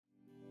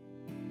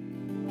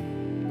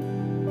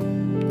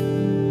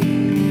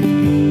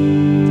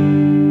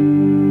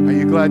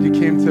glad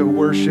you came to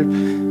worship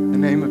in the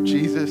name of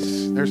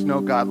Jesus. There's no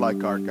God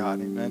like our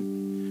God,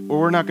 amen. Well,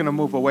 we're not going to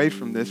move away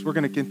from this. We're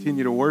going to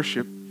continue to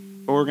worship,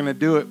 but we're going to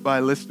do it by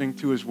listening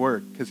to his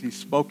word because he's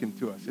spoken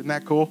to us. Isn't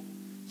that cool?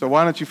 So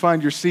why don't you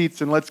find your seats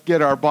and let's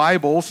get our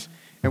Bibles.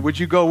 And would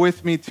you go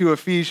with me to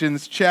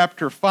Ephesians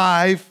chapter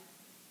 5?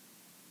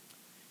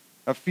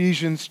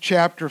 Ephesians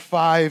chapter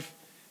 5.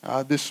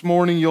 This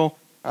morning,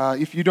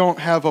 if you don't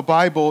have a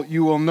Bible,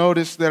 you will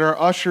notice that our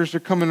ushers are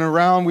coming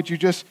around. Would you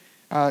just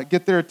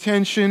get their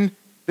attention?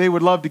 They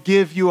would love to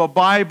give you a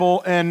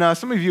Bible. And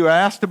some of you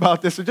asked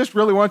about this. I just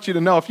really want you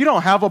to know, if you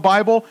don't have a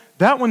Bible,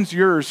 that one's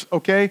yours,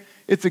 okay?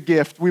 It's a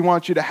gift. We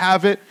want you to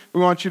have it. We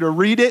want you to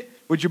read it.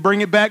 Would you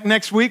bring it back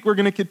next week? We're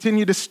going to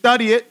continue to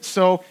study it.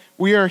 So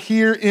we are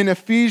here in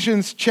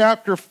Ephesians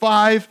chapter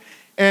 5.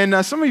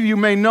 And some of you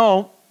may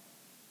know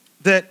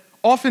that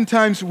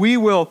oftentimes we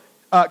will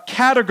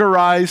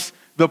categorize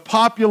the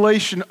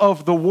population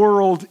of the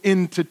world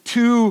into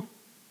two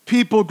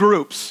people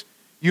groups.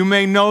 You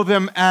may know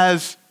them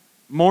as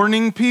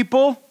morning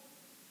people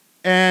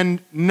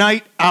and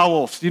night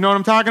owls. Do you know what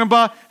I'm talking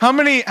about? How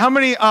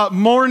many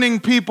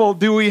morning people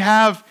do we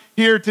have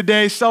here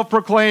today,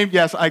 self-proclaimed?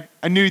 Yes, I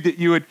knew that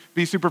you would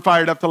be super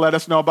fired up to let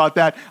us know about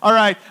that. All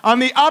right, on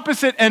the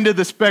opposite end of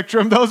the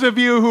spectrum, those of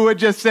you who would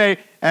just say,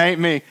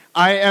 ain't me,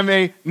 I am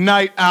a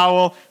night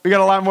owl. We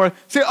got a lot more.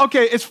 See,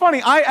 okay, it's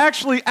funny. I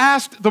actually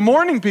asked the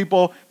morning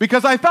people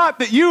because I thought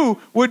that you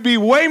would be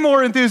way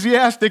more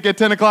enthusiastic at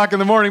 10 o'clock in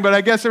the morning, but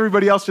I guess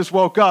everybody else just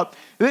woke up.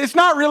 It's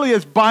not really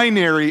as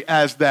binary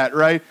as that,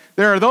 right?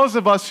 There are those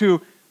of us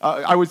who,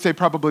 I would say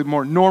probably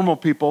more normal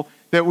people,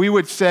 that we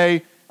would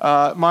say,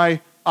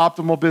 my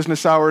optimal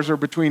business hours are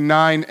between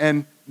 9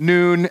 and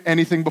noon.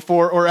 Anything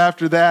before or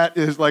after that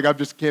is like I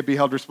just can't be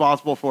held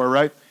responsible for,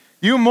 right?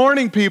 You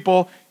morning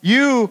people,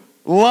 you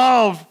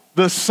love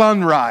the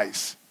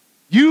sunrise.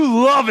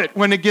 You love it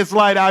when it gets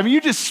light out. I mean, you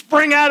just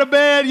spring out of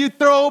bed, you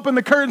throw open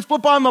the curtains,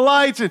 flip on the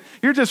lights, and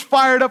you're just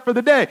fired up for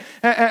the day.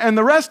 And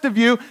the rest of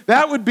you,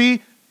 that would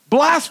be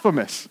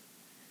blasphemous.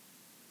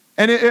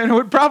 And it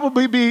would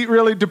probably be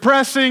really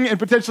depressing and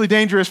potentially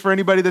dangerous for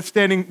anybody that's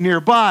standing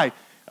nearby.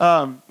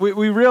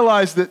 We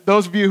realize that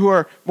those of you who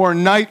are more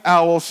night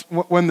owls,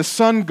 when the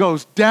sun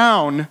goes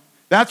down,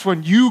 that's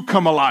when you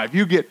come alive.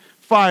 You get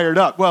fired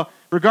up. Well,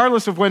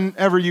 regardless of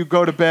whenever you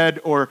go to bed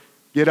or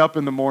get up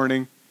in the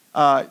morning,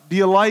 do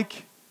you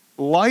like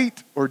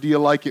light or do you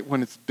like it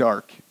when it's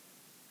dark? Do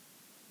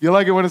you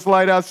like it when it's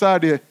light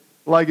outside? Do you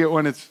like it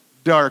when it's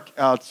dark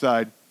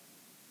outside?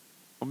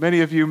 Well, many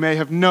of you may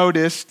have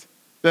noticed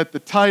that the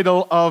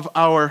title of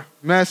our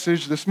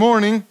message this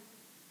morning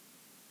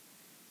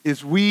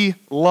is We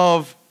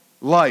Love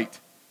Light.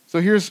 So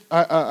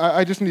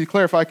I just need to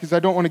clarify because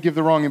I don't want to give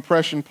the wrong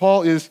impression.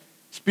 Paul is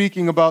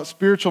speaking about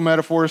spiritual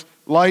metaphors,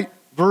 light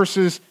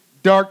versus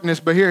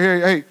darkness. But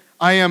hey,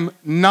 I am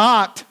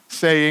not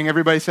saying,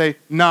 everybody say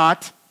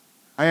not.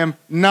 I am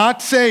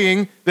not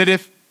saying that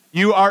if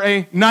you are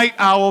a night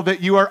owl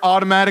that you are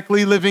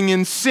automatically living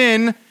in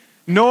sin,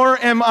 nor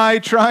am I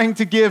trying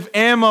to give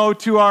ammo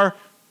to our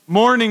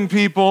morning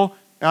people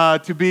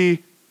to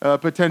be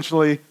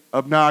potentially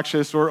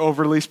obnoxious or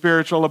overly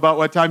spiritual about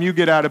what time you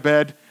get out of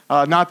bed.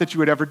 Not that you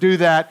would ever do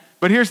that.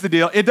 But here's the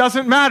deal. It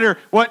doesn't matter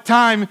what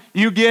time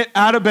you get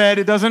out of bed.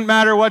 It doesn't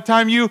matter what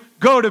time you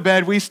go to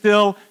bed. We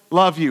still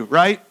love you,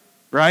 right?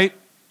 Right?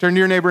 Turn to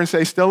your neighbor and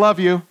say, still love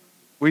you.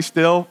 We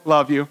still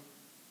love you.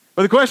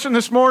 But the question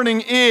this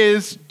morning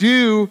is,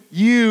 do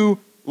you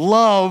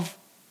love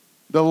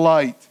the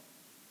light?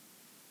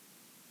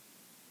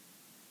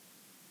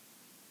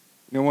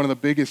 You know, one of the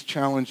biggest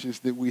challenges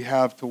that we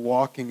have to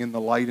walking in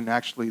the light and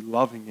actually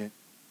loving it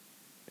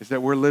is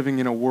that we're living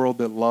in a world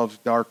that loves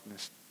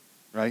darkness,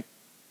 right?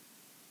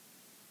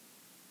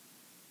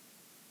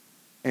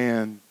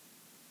 And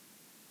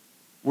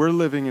we're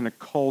living in a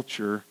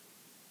culture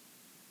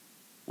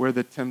where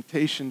the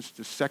temptations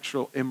to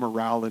sexual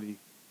immorality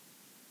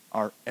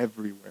are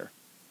everywhere.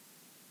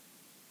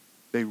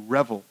 They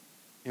revel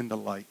in the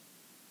light.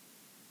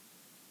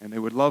 And they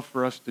would love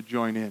for us to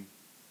join in.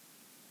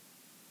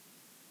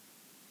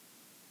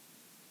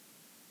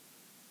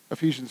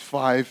 Ephesians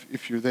 5,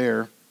 if you're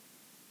there,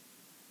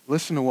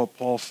 listen to what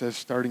Paul says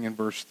starting in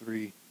verse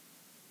 3.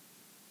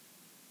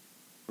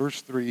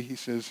 Verse 3, he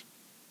says,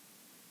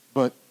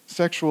 but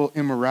sexual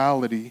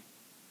immorality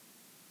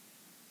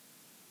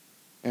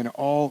and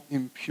all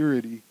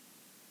impurity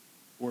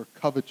or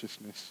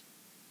covetousness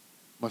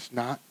must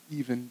not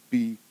even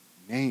be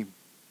named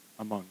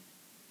among you.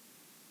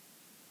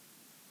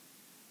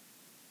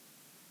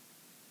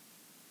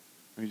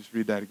 Let me just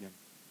read that again.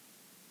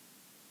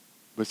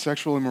 But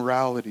sexual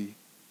immorality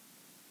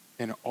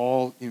and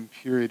all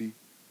impurity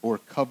or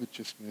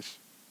covetousness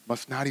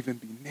must not even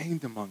be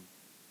named among you,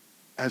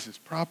 as is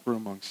proper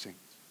among saints.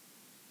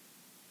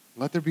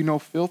 Let there be no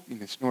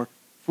filthiness, nor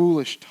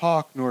foolish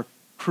talk, nor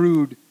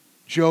crude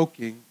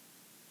joking,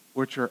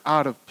 which are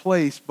out of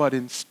place, but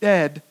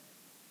instead,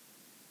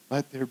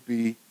 let there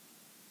be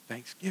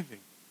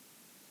thanksgiving.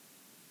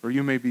 For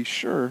you may be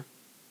sure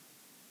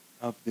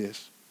of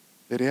this,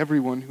 that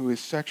everyone who is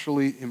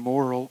sexually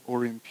immoral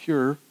or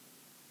impure,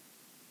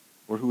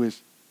 or who is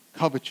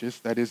covetous,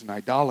 that is, an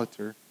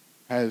idolater,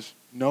 has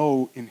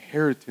no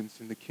inheritance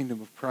in the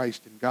kingdom of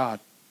Christ and God.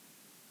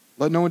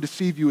 Let no one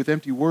deceive you with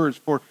empty words,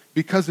 for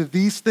because of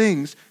these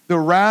things, the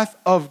wrath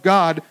of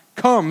God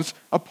comes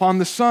upon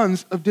the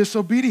sons of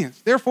disobedience.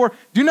 Therefore,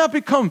 do not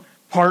become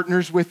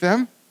partners with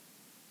them.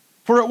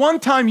 For at one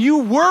time you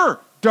were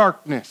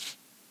darkness,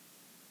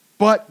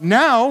 but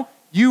now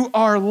you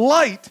are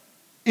light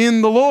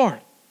in the Lord.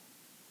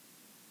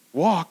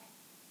 Walk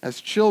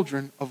as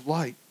children of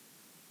light.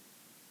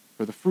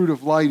 For the fruit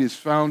of light is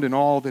found in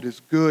all that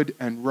is good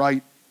and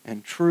right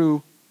and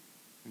true,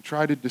 and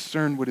try to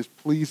discern what is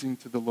pleasing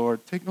to the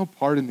Lord. Take no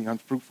part in the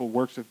unfruitful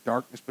works of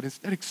darkness, but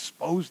instead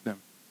expose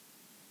them.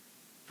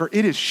 For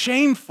it is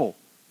shameful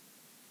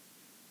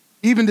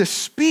even to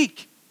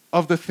speak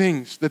of the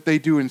things that they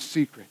do in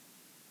secret.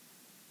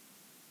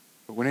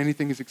 But when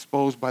anything is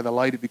exposed by the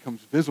light, it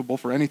becomes visible,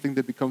 for anything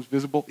that becomes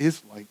visible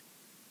is light.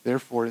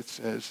 Therefore it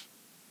says,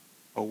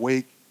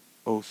 awake,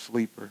 O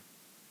sleeper,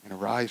 and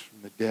arise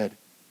from the dead,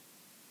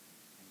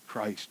 and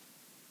Christ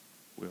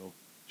will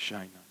shine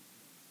on you.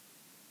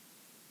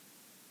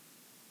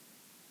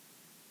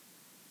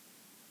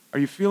 Are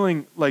you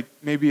feeling like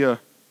maybe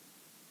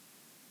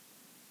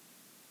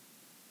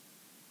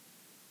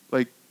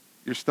like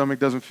your stomach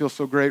doesn't feel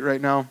so great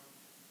right now?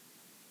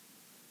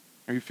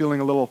 Are you feeling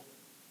a little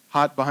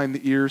hot behind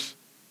the ears?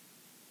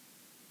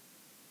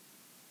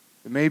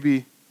 That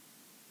maybe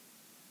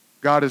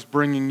God is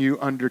bringing you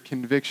under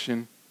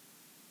conviction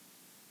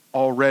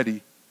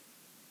already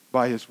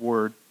by His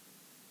Word.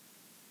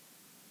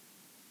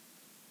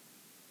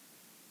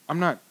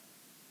 The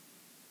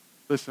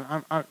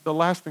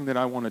last thing that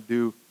I want to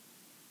do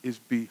is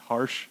be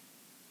harsh,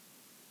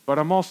 but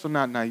I'm also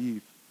not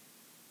naive.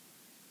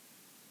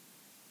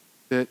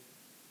 That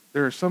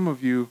there are some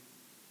of you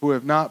who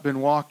have not been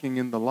walking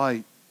in the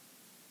light,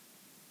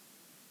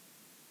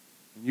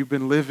 and you've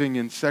been living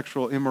in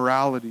sexual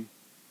immorality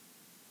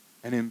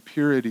and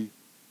impurity,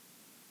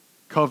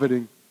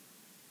 coveting.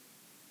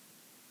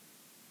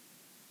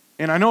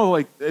 And I know,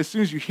 like, as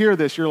soon as you hear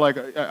this, you're like,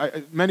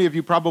 many of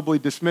you probably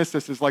dismiss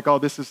this as like, oh,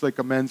 this is like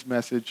a men's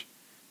message.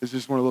 This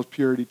is one of those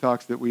purity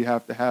talks that we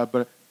have to have.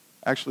 But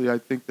actually, I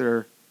think there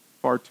are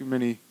far too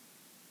many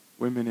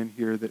women in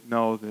here that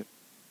know that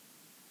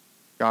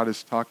God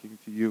is talking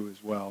to you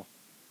as well.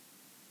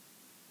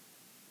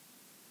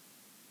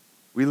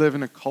 We live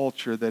in a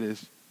culture that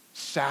is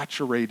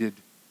saturated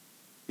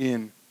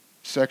in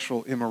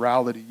sexual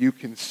immorality. You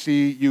can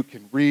see, you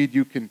can read,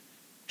 you can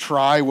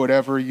try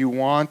whatever you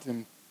want,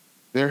 and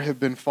there have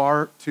been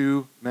far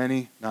too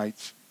many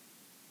nights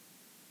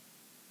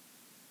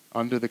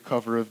under the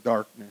cover of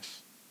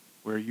darkness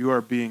where you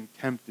are being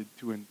tempted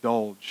to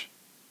indulge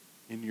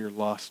in your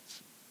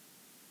lusts,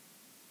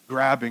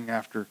 grabbing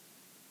after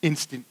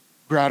instant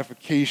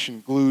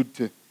gratification, glued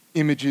to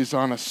images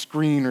on a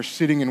screen, or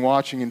sitting and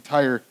watching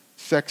entire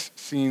sex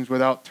scenes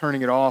without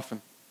turning it off,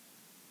 and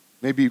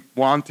maybe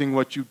wanting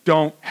what you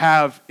don't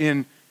have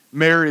in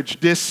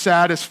marriage,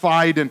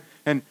 dissatisfied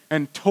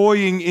and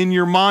toying in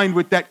your mind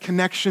with that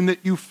connection that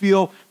you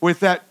feel with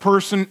that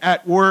person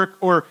at work,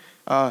 or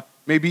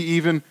maybe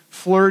even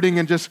flirting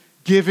and just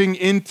giving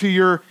into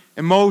your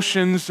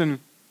emotions, and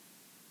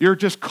you're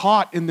just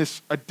caught in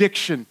this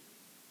addiction.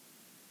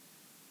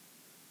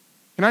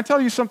 Can I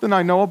tell you something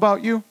I know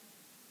about you?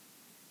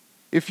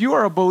 If you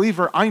are a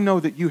believer, I know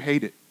that you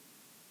hate it.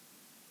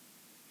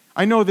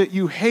 I know that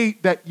you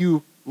hate that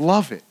you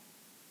love it.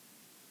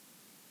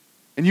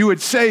 And you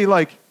would say,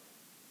 like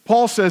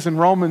Paul says in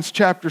Romans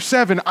chapter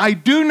 7, I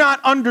do not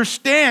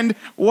understand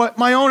what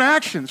my own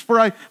actions,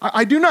 for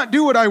I do not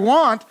do what I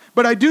want,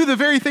 but I do the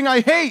very thing I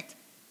hate.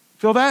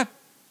 Feel that?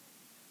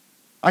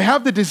 I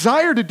have the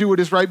desire to do what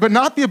is right, but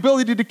not the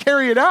ability to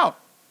carry it out.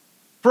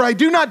 For I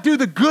do not do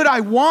the good I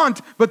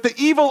want, but the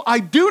evil I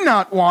do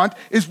not want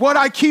is what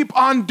I keep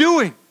on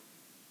doing.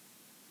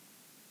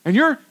 And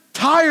you're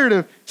tired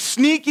of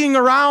sneaking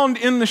around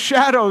in the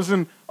shadows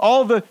and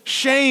all the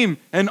shame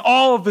and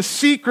all of the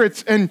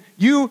secrets, and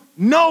you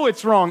know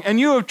it's wrong, and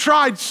you have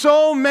tried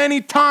so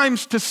many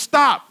times to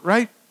stop,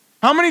 right?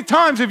 How many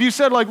times have you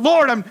said, like,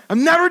 Lord,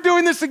 I'm never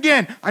doing this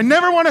again. I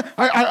never want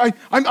to,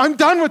 I'm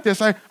done with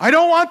this. I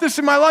don't want this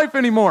in my life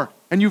anymore.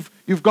 And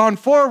you've gone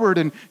forward,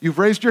 and you've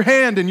raised your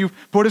hand, and you've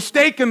put a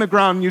stake in the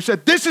ground, and you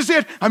said, this is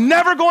it. I'm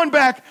never going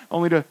back,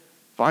 only to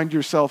find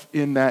yourself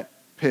in that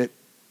pit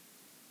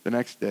the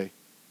next day.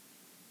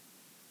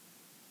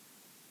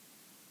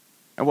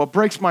 And what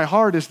breaks my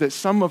heart is that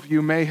some of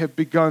you may have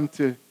begun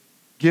to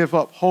give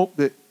up hope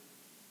that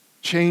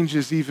change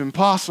is even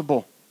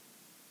possible.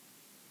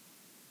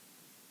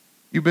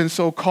 You've been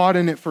so caught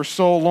in it for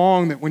so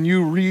long that when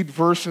you read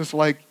verses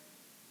like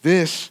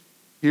this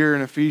here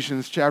in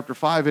Ephesians chapter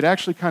 5, it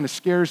actually kind of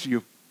scares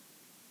you.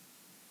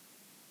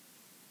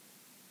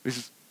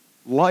 This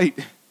light,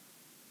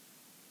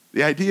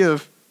 the idea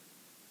of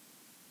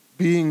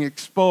being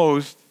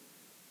exposed,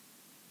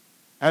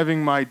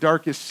 having my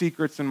darkest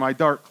secrets and my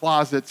dark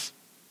closets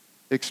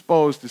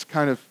exposed, is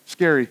kind of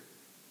scary.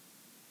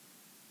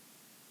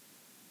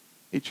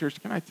 Hey,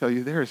 church, can I tell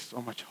you, there is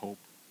so much hope.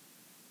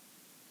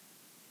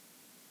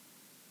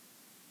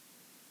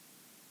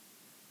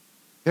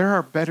 There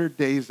are better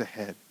days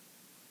ahead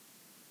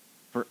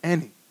for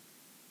any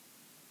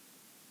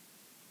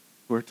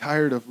who are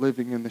tired of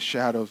living in the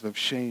shadows of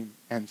shame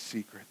and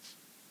secrets.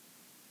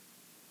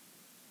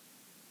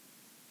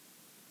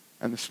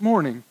 And this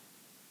morning,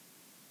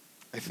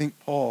 I think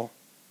Paul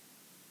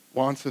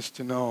wants us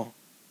to know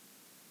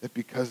that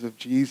because of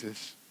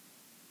Jesus,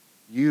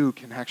 you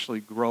can actually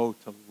grow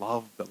to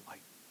love the light.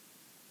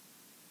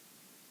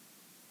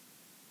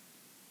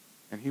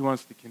 And he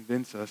wants to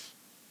convince us,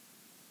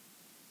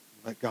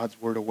 let God's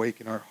word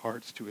awaken our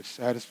hearts to a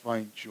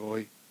satisfying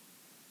joy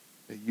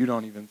that you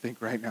don't even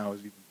think right now is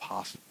even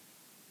possible.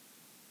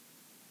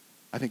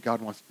 I think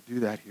God wants to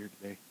do that here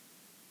today.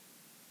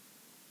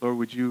 Lord,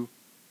 would you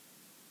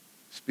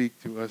speak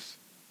to us?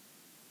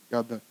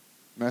 God, the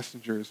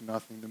messenger is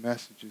nothing. The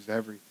message is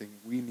everything.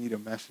 We need a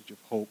message of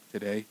hope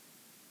today.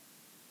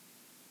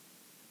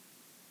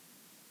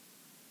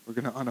 We're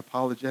going to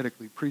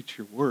unapologetically preach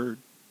your word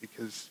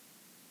because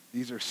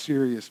these are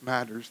serious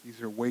matters.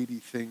 These are weighty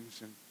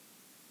things. And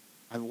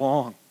I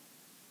long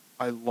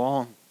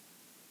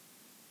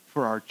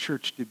for our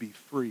church to be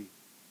free.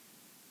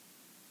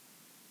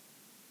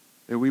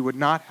 That we would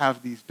not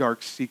have these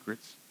dark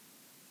secrets,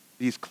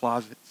 these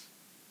closets,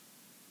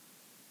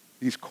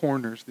 these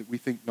corners that we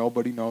think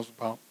nobody knows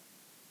about.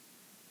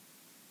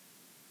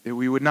 That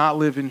we would not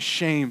live in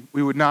shame.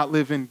 We would not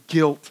live in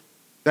guilt.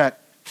 That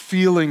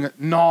feeling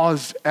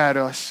gnaws at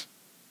us.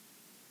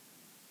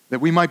 That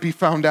we might be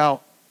found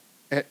out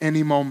at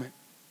any moment.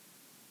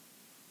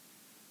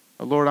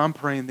 But Lord, I'm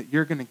praying that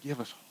you're going to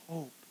give us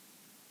hope.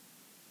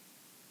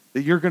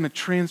 That you're going to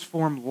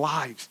transform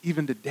lives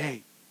even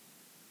today.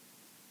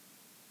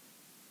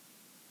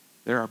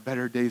 There are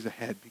better days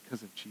ahead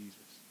because of Jesus.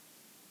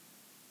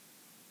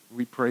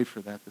 We pray for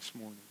that this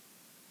morning.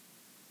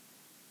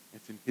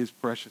 It's in his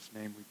precious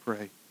name we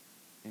pray.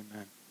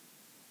 Amen.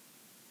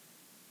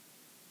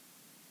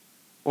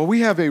 Well,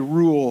 we have a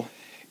rule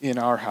in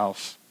our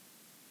house.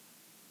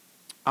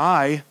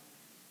 I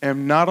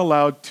am not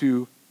allowed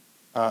to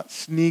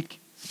sneak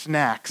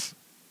snacks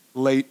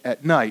late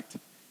at night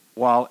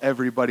while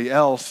everybody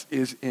else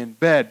is in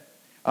bed.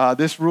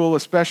 This rule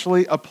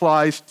especially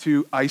applies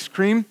to ice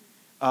cream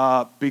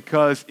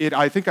because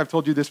I think I've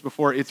told you this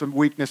before, it's a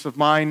weakness of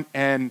mine,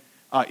 and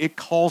it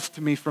calls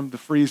to me from the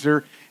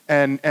freezer.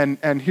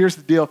 And here's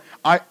the deal.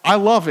 I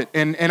love it,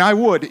 and I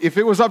would. If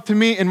it was up to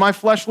me and my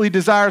fleshly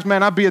desires,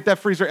 man, I'd be at that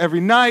freezer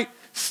every night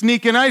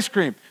sneaking ice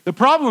cream. The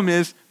problem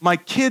is my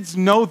kids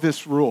know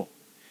this rule.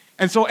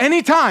 And so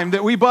anytime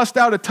that we bust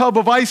out a tub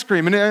of ice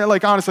cream, and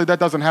honestly, that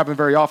doesn't happen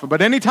very often,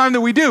 but anytime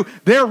that we do,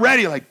 they're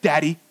ready, like,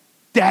 Daddy,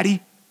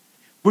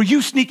 were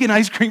you sneaking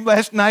ice cream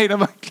last night? I'm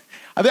like,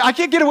 I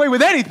can't get away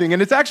with anything,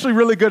 and it's actually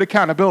really good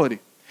accountability.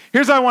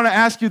 Here's what I want to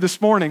ask you this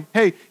morning.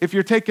 Hey, if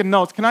you're taking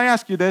notes, can I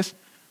ask you this?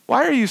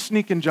 Why are you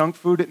sneaking junk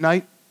food at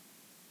night?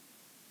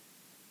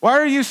 Why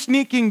are you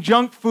sneaking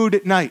junk food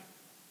at night?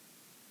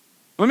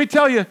 Let me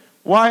tell you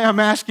why I'm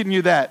asking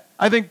you that.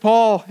 I think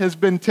Paul has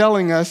been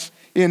telling us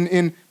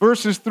in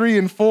verses 3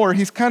 and 4,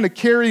 he's kind of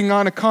carrying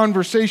on a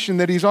conversation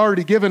that he's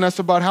already given us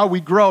about how we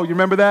grow. You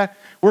remember that?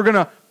 We're going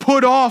to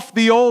put off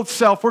the old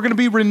self. We're going to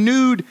be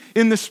renewed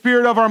in the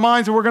spirit of our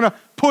minds, and we're going to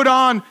put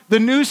on the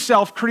new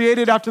self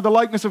created after the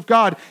likeness of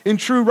God in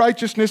true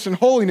righteousness and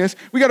holiness.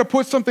 We got to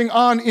put something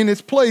on in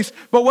its place.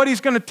 But what he's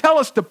going to tell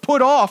us to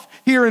put off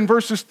here in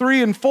verses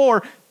 3 and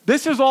 4,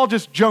 this is all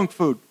just junk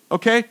food,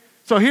 okay?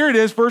 So here it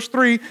is, verse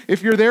 3.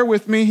 If you're there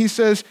with me, he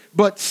says,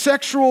 but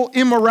sexual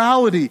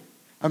immorality.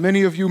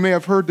 Many of you may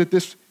have heard that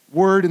this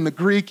word in the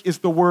Greek is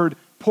the word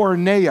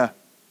porneia.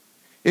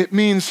 It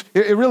means,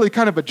 it really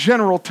kind of a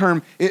general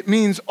term, it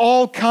means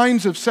all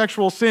kinds of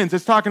sexual sins.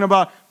 It's talking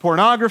about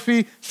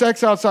pornography,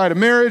 sex outside of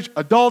marriage,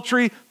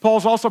 adultery.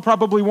 Paul's also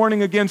probably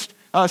warning against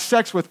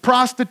sex with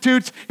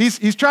prostitutes.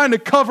 He's trying to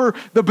cover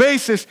the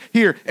basis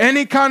here.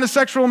 Any kind of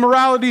sexual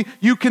immorality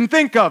you can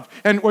think of.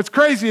 And what's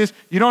crazy is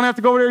you don't have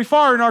to go very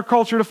far in our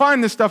culture to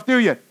find this stuff, do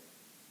you?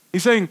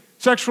 He's saying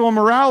sexual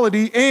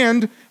immorality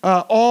and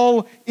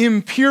all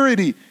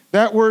impurity.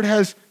 That word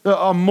has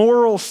a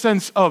moral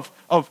sense of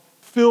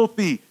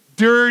filthy,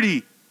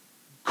 dirty,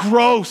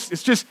 gross.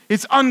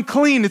 It's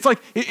unclean. It's like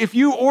if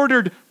you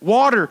ordered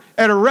water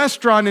at a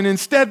restaurant and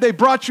instead they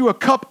brought you a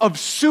cup of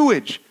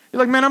sewage. You're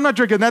like, man, I'm not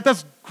drinking that.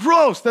 That's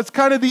gross. That's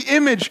kind of the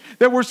image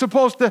that we're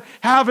supposed to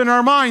have in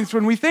our minds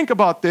when we think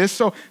about this.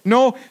 So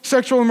no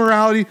sexual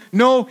immorality,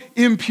 no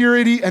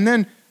impurity, and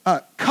then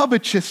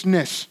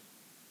covetousness.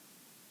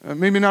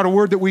 Maybe not a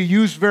word that we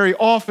use very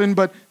often,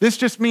 but this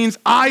just means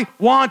I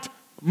want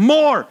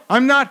more.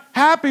 I'm not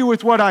happy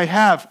with what I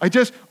have. I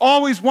just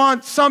always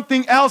want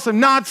something else. I'm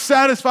not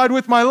satisfied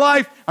with my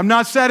life. I'm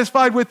not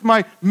satisfied with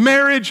my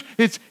marriage.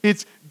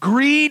 It's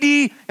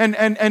greedy, and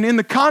in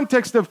the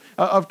context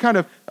of kind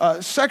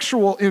of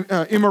sexual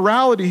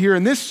immorality here,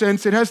 in this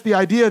sense, it has the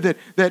idea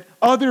that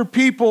other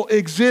people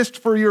exist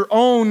for your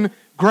own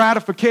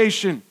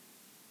gratification.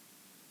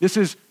 This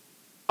is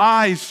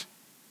eyes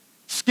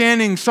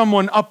scanning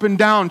someone up and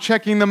down,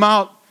 checking them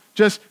out,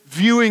 just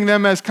viewing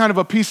them as kind of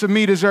a piece of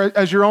meat,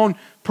 as your own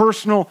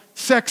personal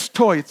sex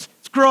toy. It's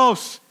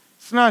gross.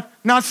 It's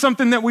not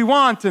something that we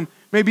want. And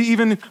maybe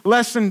even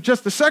less than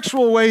just the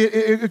sexual way,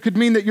 it could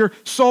mean that you're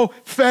so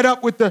fed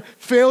up with the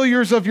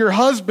failures of your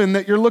husband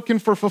that you're looking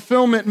for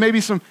fulfillment, maybe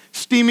some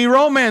steamy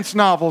romance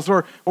novels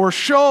or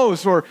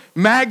shows or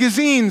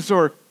magazines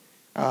or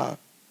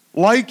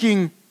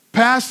liking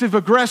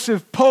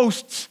passive-aggressive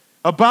posts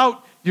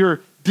about your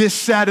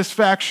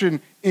dissatisfaction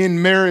in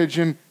marriage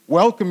and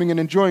welcoming and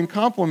enjoying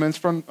compliments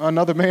from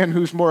another man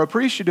who's more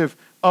appreciative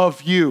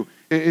of you.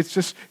 It's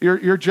just,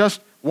 you're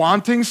just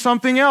wanting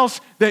something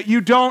else that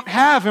you don't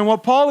have. And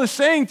what Paul is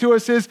saying to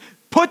us is,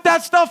 put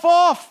that stuff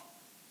off.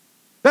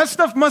 That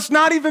stuff must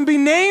not even be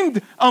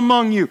named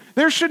among you.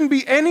 There shouldn't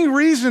be any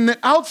reason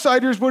that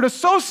outsiders would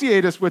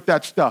associate us with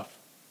that stuff,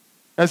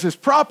 as is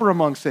proper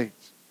among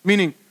saints,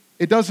 meaning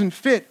it doesn't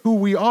fit who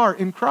we are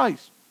in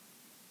Christ.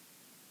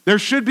 There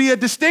should be a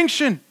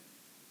distinction.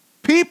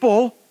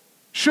 People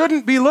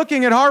shouldn't be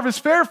looking at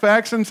Harvest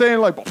Fairfax and saying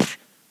like, well,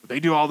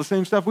 they do all the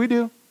same stuff we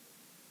do.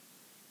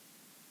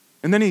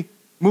 And then he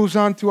moves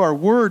on to our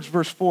words,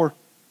 verse 4.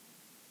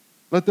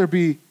 Let there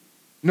be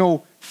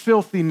no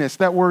filthiness.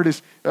 That word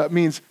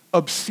means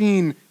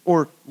obscene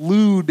or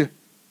lewd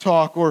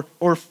talk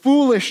or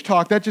foolish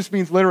talk. That just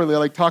means literally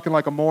like talking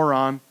like a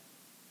moron.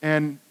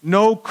 And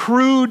no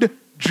crude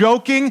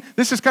joking.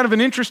 This is kind of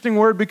an interesting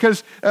word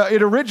because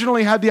it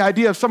originally had the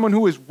idea of someone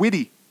who is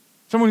witty,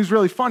 someone who's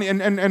really funny.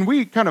 And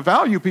we kind of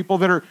value people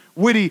that are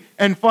witty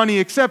and funny,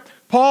 except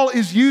Paul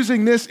is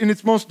using this in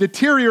its most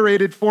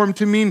deteriorated form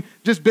to mean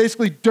just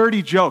basically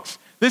dirty jokes.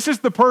 This is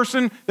the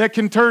person that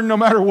can turn, no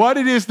matter what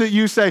it is that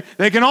you say,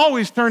 they can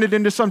always turn it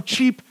into some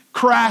cheap,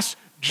 crass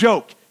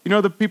joke. You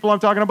know the people I'm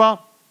talking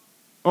about?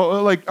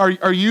 Like,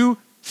 are you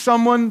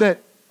someone that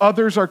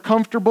others are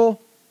comfortable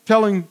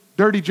telling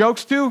dirty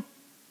jokes to?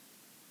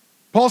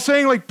 Paul's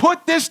saying, like,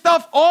 put this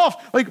stuff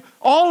off. Like,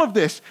 all of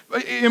this.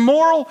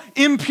 Immoral,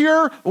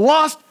 impure,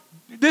 lust.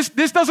 This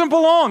doesn't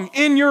belong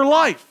in your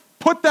life.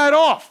 Put that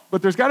off.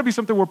 But there's got to be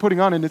something we're putting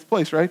on in its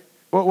place, right?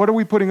 What are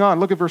we putting on?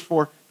 Look at verse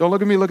 4. Don't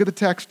look at me. Look at the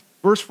text.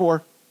 Verse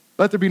 4.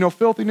 Let there be no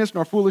filthiness,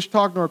 nor foolish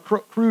talk, nor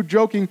crude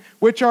joking,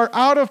 which are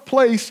out of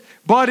place,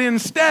 but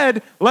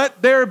instead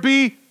let there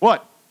be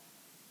what?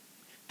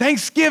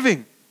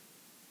 Thanksgiving.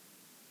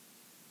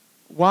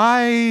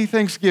 Why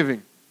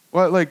Thanksgiving?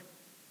 What, like,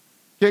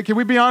 can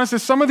we be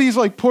honest? Some of these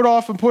like put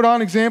off and put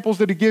on examples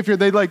that he gives here,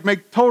 they like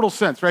make total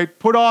sense, right?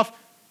 Put off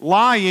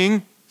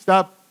lying,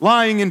 stop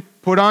lying, and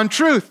put on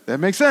truth. That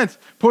makes sense.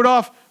 Put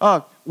off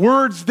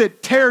words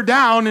that tear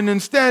down and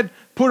instead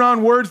put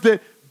on words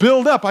that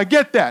build up. I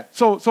get that.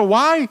 So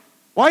why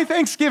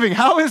Thanksgiving?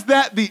 How is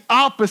that the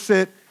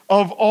opposite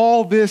of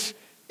all this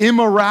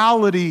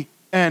immorality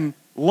and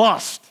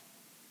lust?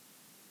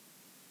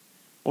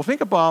 Well,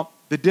 think about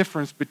the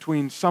difference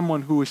between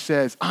someone who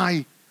says,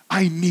 I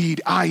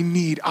need,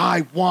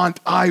 I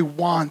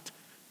want,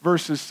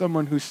 versus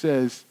someone who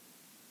says,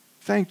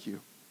 thank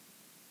you.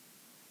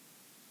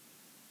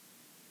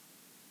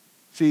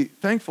 See,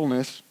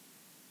 thankfulness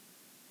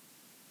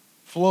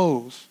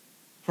flows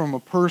from a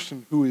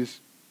person who is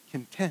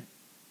content,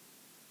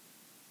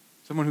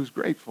 someone who's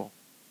grateful.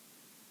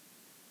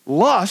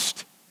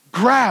 Lust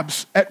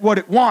grabs at what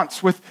it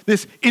wants with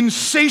this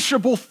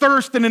insatiable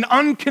thirst and an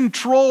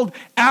uncontrolled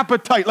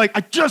appetite. Like,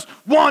 I just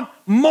want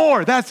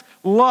more. That's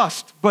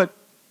lust. But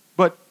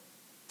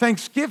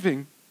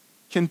thanksgiving,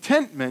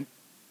 contentment,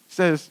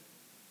 says,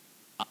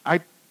 I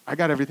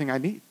got everything I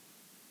need.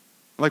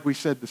 Like we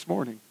said this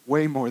morning,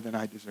 way more than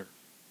I deserve.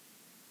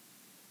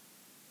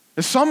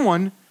 As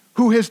someone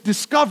who has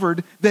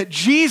discovered that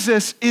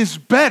Jesus is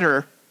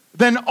better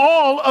than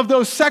all of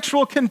those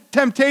sexual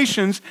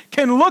temptations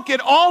can look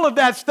at all of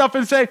that stuff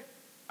and say,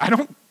 I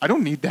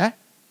don't need that.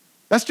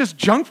 That's just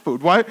junk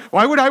food. Why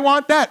would I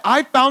want that?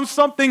 I found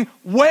something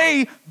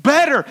way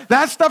better.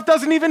 That stuff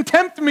doesn't even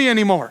tempt me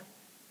anymore.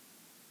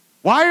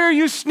 Why are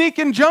you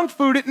sneaking junk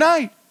food at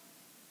night?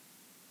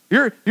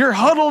 You're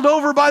huddled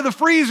over by the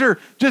freezer,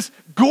 just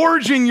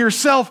gorging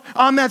yourself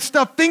on that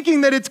stuff,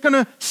 thinking that it's going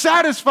to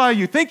satisfy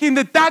you, thinking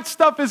that that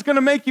stuff is going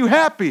to make you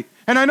happy.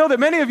 And I know that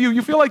many of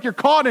you feel like you're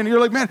caught in it. You're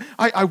like, man,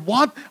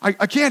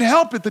 I can't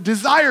help it. The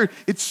desire,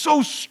 it's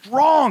so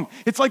strong.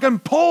 It's like I'm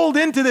pulled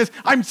into this.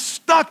 I'm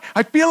stuck.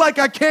 I feel like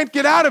I can't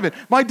get out of it.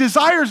 My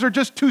desires are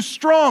just too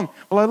strong.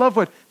 Well, I love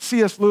what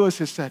C.S. Lewis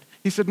has said.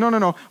 He said,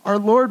 no.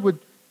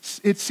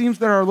 It seems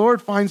that our Lord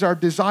finds our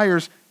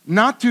desires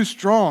not too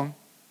strong,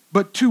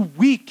 but too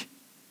weak.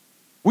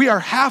 We are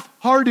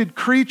half-hearted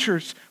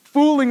creatures,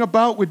 fooling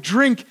about with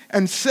drink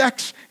and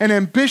sex and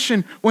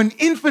ambition when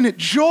infinite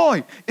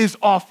joy is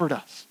offered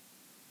us.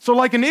 So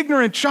like an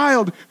ignorant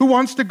child who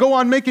wants to go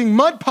on making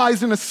mud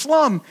pies in a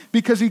slum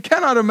because he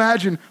cannot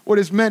imagine what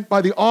is meant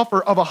by the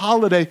offer of a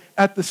holiday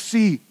at the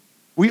sea,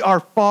 we are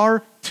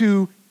far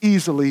too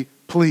easily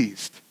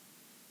pleased.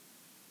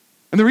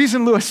 And the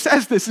reason Lewis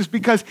says this is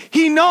because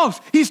he knows,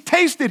 he's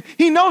tasted,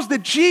 he knows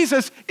that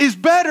Jesus is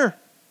better.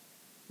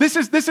 This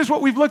is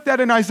what we've looked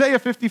at in Isaiah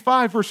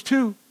 55, verse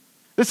 2.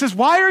 that says,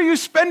 why are you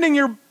spending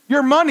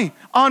your money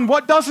on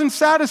what doesn't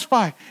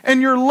satisfy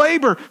and your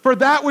labor for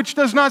that which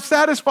does not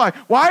satisfy?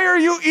 Why are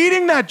you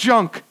eating that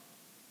junk?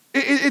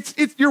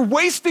 You're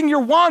wasting your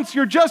wants.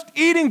 You're just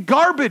eating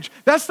garbage.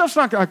 That stuff's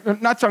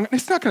it's not going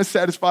to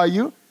satisfy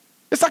you.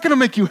 It's not going to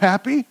make you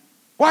happy.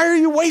 Why are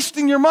you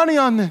wasting your money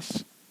on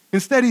this?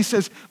 Instead, he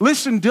says,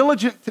 listen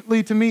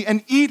diligently to me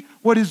and eat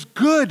what is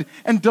good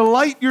and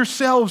delight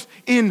yourselves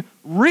in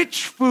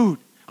rich food.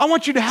 I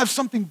want you to have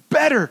something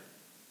better.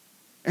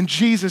 And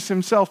Jesus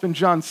himself in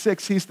John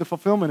 6, he's the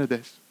fulfillment of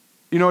this.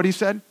 You know what he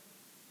said?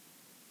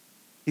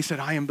 He said,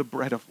 I am the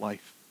bread of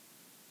life.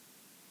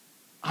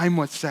 I'm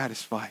what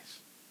satisfies.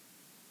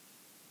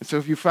 And so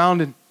if you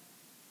found in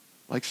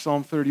like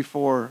Psalm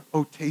 34,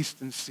 oh,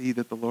 taste and see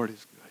that the Lord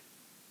is good.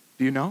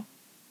 Do you know?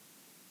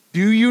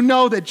 Do you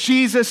know that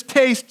Jesus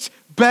tastes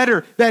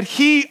better, that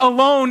he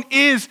alone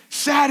is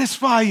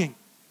satisfying?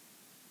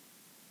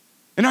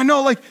 And I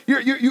know, like,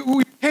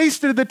 we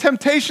tasted the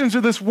temptations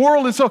of this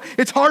world, and so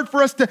it's hard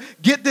for us to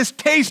get this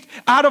taste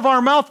out of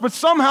our mouth, but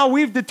somehow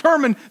we've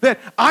determined that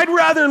I'd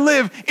rather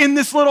live in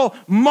this little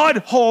mud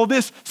hole,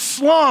 this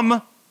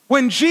slum,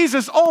 when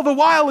Jesus all the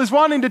while is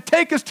wanting to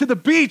take us to the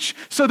beach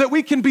so that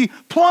we can be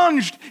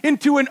plunged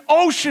into an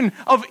ocean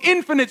of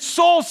infinite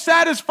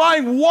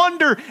soul-satisfying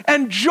wonder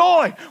and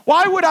joy.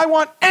 Why would I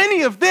want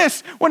any of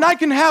this when I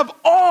can have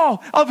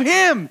all of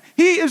him?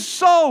 He is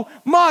so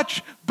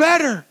much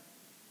better.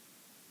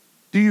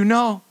 Do you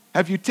know?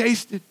 Have you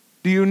tasted?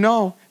 Do you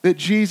know that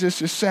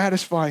Jesus is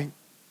satisfying?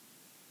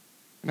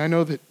 And I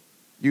know that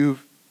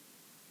you've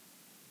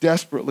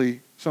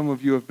desperately, some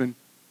of you have been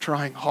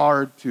trying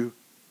hard to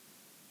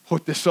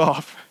put this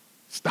off.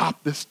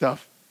 Stop this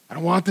stuff. I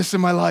don't want this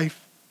in my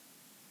life.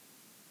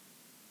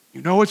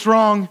 You know it's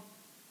wrong.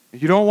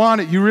 You don't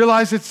want it. You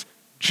realize it's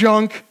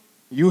junk.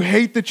 You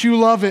hate that you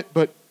love it,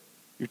 but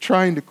you're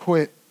trying to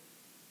quit.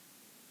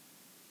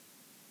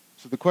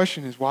 So the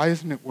question is, why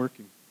isn't it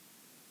working?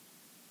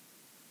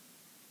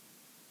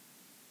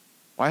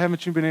 Why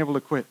haven't you been able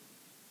to quit?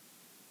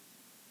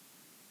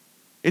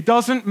 It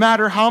doesn't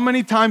matter how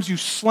many times you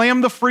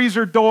slam the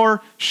freezer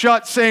door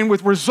shut saying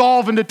with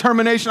resolve and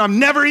determination, I'm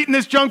never eating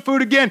this junk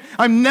food again.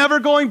 I'm never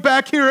going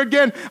back here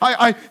again.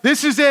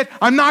 This is it.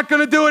 I'm not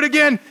going to do it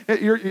again.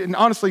 And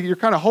honestly, you're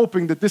kind of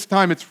hoping that this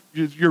time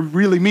you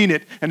really mean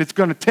it and it's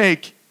going to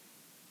take.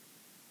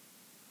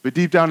 But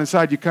deep down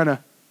inside, you kind of,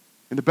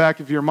 in the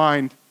back of your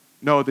mind,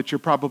 know that you're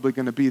probably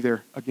going to be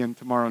there again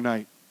tomorrow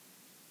night.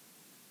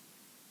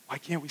 Why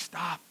can't we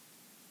stop?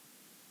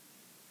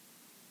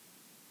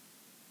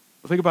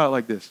 Well, think about it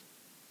like this.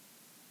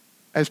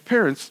 As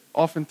parents,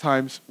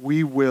 oftentimes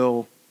we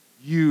will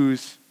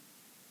use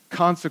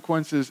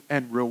consequences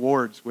and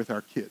rewards with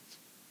our kids.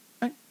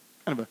 Right?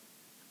 Kind of an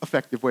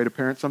effective way to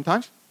parent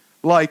sometimes.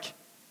 Like,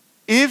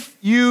 if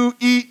you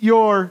eat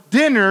your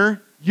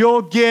dinner,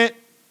 you'll get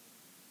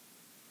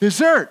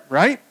dessert,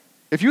 right?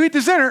 If you eat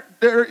dessert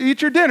or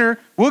eat your dinner,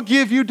 we'll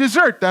give you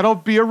dessert. That'll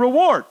be a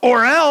reward.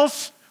 Or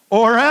else,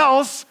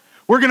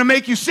 we're going to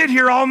make you sit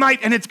here all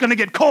night and it's going to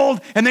get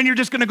cold and then you're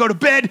just going to go to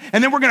bed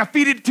and then we're going to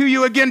feed it to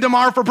you again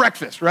tomorrow for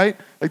breakfast, right?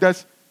 Like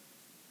that's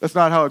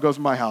not how it goes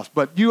in my house.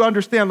 But you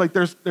understand, like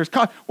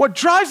what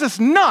drives us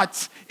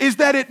nuts is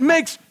that it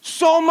makes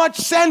so much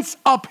sense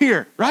up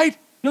here, right?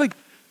 You're like,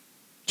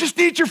 just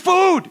eat your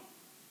food.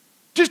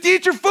 Just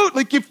eat your food.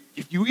 Like if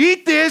you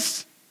eat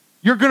this,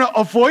 you're going to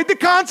avoid the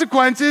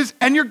consequences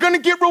and you're going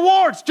to get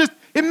rewards.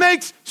 It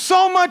makes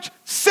so much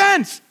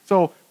sense.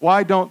 So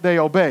why don't they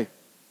obey?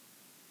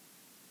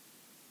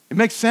 It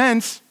makes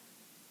sense.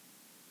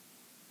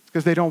 It's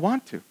because they don't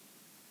want to.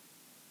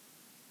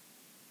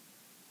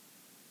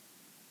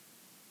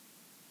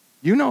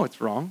 You know it's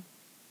wrong.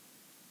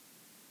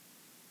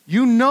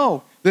 You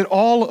know that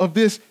all of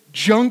this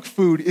junk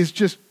food is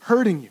just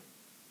hurting you.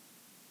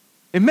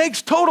 It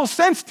makes total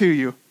sense to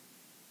you.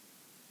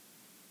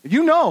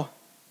 You know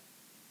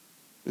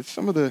that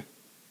some of the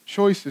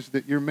choices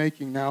that you're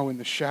making now in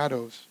the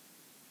shadows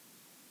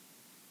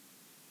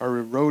are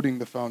eroding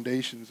the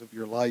foundations of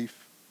your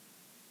life.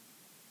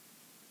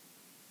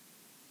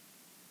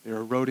 They're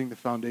eroding the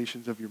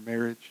foundations of your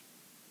marriage.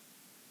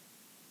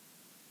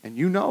 And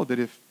you know that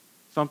if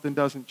something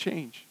doesn't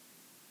change,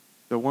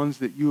 the ones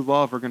that you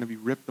love are going to be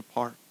ripped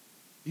apart.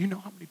 You know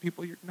how many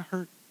people you're going to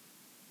hurt.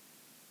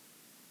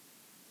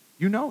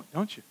 You know it,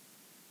 don't you?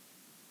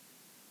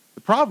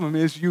 The problem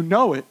is you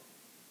know it.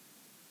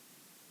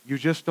 You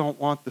just don't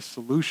want the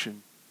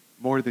solution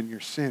more than your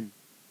sin.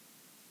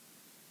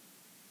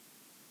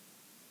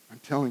 I'm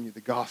telling you, the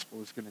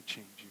gospel is going to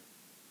change you.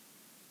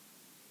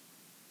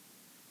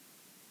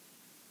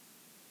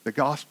 The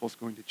gospel is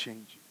going to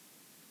change you.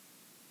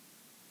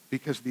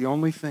 Because the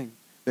only thing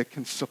that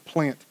can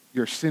supplant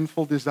your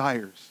sinful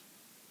desires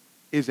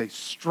is a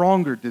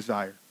stronger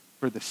desire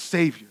for the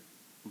Savior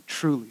who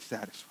truly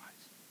satisfies.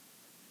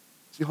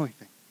 It's the only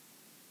thing.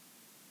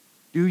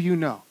 Do you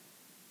know?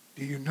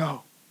 Do you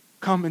know?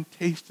 Come and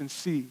taste and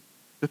see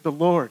that the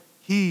Lord,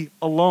 He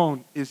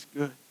alone is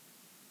good.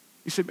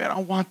 You say, man, I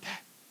want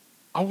that.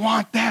 I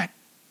want that.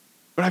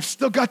 But I've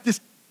still got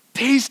this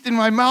taste in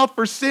my mouth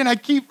for sin. I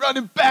keep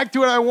running back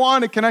to it. I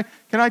want it. Can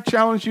I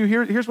challenge you?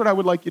 Here's what I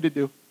would like you to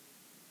do.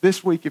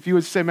 This week, if you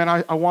would say, man,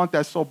 I want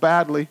that so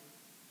badly,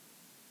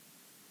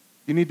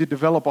 you need to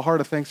develop a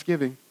heart of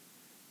thanksgiving.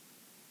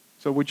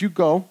 So would you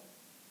go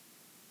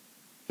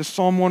to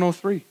Psalm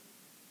 103?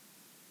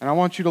 And I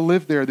want you to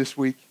live there this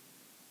week.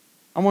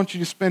 I want you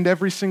to spend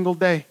every single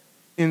day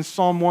in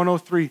Psalm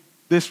 103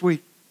 this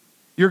week.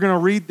 You're going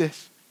to read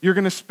this. You're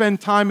going to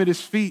spend time at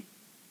his feet.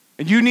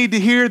 And you need to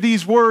hear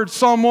these words.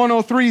 Psalm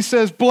 103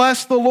 says,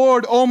 bless the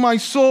Lord, O my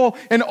soul,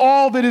 and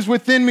all that is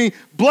within me.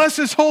 Bless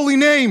his holy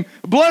name.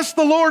 Bless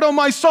the Lord, O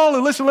my soul.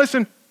 And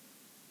listen.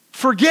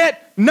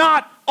 Forget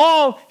not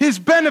all his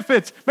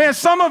benefits. Man,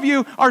 some of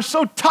you are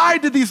so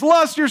tied to these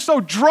lusts, you're so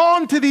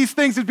drawn to these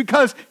things, it's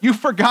because you've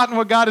forgotten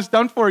what God has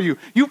done for you.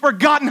 You've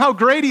forgotten how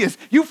great he is.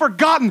 You've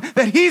forgotten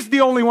that he's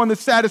the only one that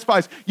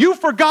satisfies. You've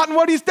forgotten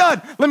what he's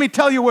done. Let me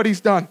tell you what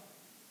he's done.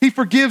 He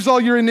forgives all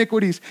your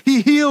iniquities.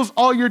 He heals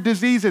all your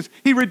diseases.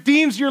 He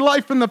redeems your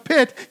life from the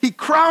pit. He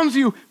crowns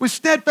you with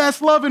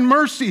steadfast love and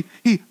mercy.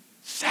 He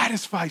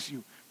satisfies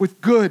you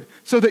with good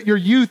so that your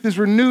youth is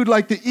renewed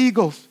like the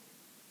eagles.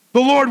 The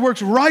Lord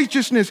works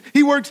righteousness.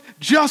 He works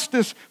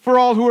justice for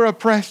all who are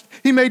oppressed.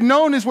 He made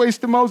known his ways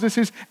to Moses,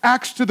 his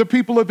acts to the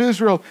people of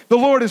Israel. The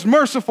Lord is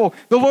merciful.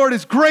 The Lord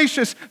is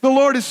gracious. The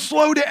Lord is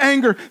slow to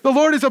anger. The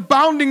Lord is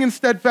abounding in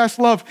steadfast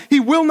love. He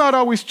will not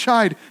always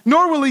chide,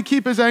 nor will he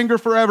keep his anger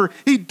forever.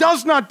 He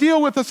does not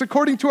deal with us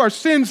according to our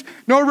sins,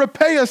 nor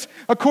repay us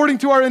according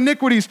to our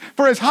iniquities.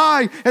 For as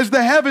high as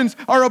the heavens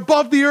are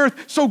above the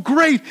earth, so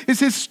great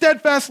is his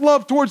steadfast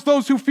love towards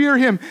those who fear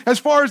him. As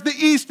far as the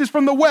east is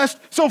from the west,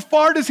 so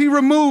far does he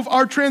remove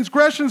our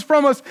transgressions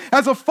from us.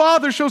 As a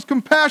father shows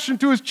compassion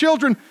to his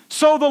children,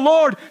 so the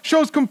Lord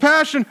shows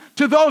compassion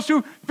to those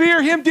who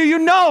fear him. Do you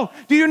know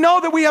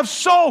that we have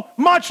so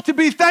much to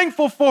be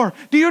thankful for?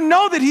 Do you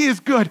know that he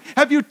is good?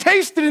 Have you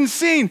tasted and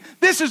seen?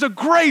 This is a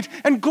great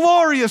and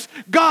glorious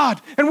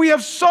God, and we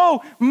have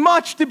so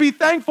much to be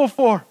thankful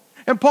for.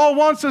 And Paul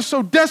wants us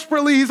so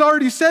desperately. He's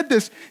already said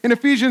this in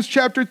Ephesians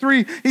chapter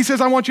 3. He says,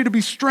 I want you to be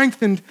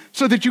strengthened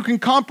so that you can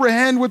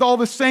comprehend with all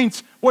the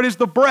saints what is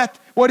the breadth,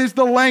 what is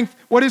the length,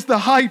 what is the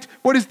height,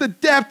 what is the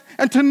depth,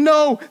 and to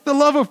know the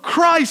love of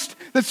Christ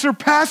that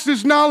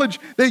surpasses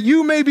knowledge, that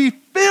you may be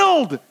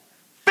filled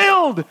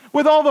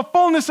with all the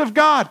fullness of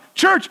God.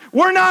 Church,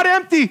 we're not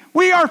empty.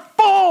 We are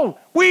full.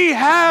 We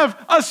have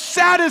a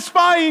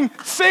satisfying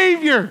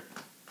Savior.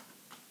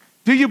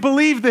 Do you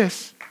believe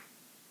this?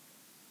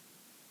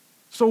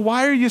 So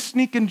why are you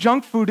sneaking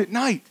junk food at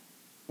night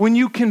when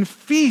you can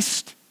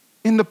feast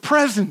in the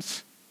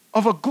presence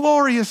of a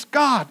glorious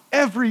God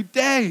every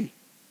day?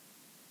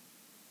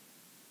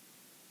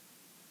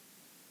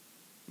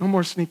 No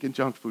more sneaking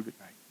junk food at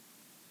night.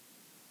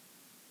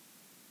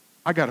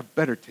 I got a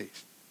better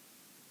taste.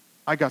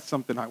 I got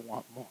something I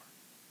want more.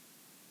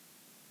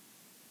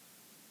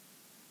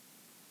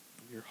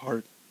 Your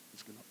heart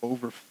is going to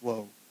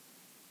overflow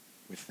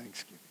with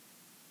thanksgiving.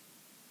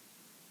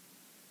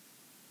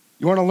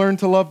 You want to learn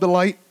to love the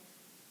light?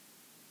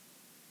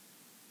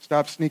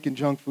 Stop sneaking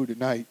junk food at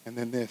night. And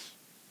then this.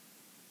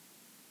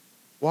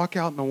 Walk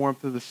out in the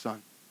warmth of the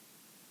sun.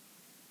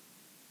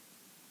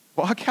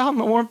 Walk out in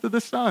the warmth of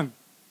the sun.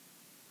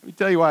 Let me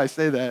tell you why I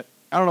say that.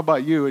 I don't know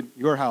about you and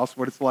your house,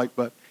 what it's like,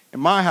 but in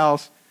my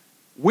house,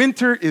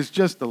 winter is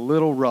just a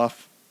little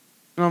rough.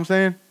 You know what I'm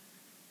saying?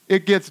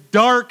 It gets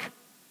dark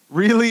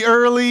really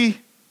early.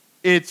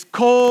 It's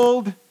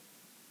cold.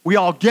 We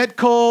all get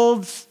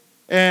colds.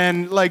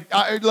 And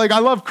I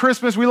love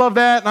Christmas. We love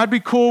that. And I'd be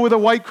cool with a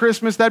white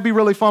Christmas. That'd be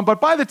really fun. But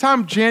by the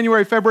time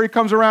January, February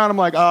comes around, I'm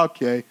like,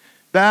 okay,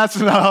 that's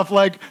enough.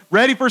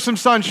 Ready for some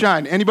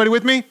sunshine. Anybody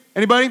with me?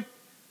 Anybody?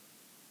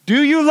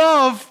 Do you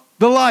love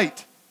the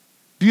light?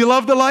 Do you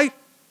love the light?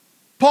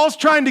 Paul's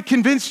trying to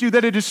convince you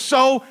that it is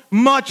so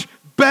much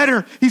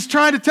better. He's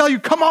trying to tell you,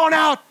 come on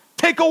out.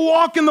 Take a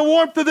walk in the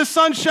warmth of the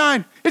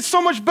sunshine. It's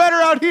so much better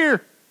out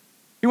here.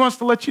 He wants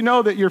to let you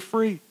know that you're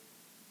free.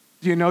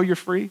 Do you know you're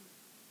free?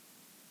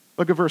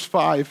 Look at verse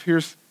 5.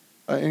 Here's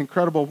an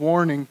incredible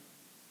warning.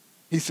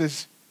 He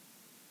says,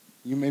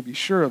 you may be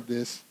sure of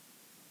this,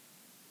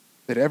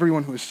 that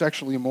everyone who is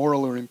sexually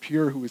immoral or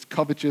impure, who is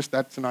covetous,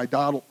 that's an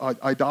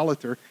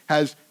idolater,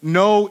 has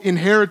no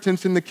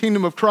inheritance in the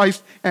kingdom of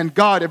Christ and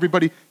God.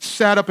 Everybody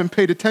sat up and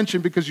paid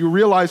attention because you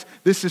realize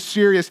this is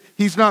serious.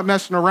 He's not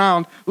messing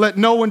around. Let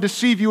no one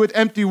deceive you with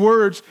empty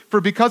words,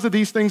 for because of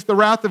these things, the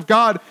wrath of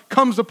God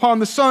comes upon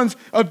the sons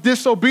of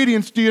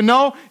disobedience. Do you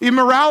know?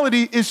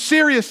 Immorality is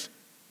serious.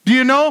 Do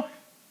you know?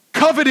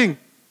 Coveting,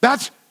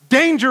 that's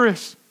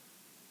dangerous.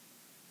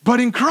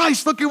 But in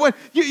Christ, look at what,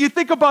 you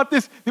think about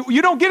this.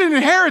 You don't get an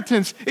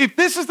inheritance if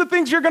this is the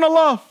things you're going to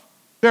love.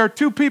 There are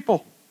two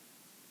people.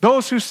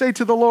 Those who say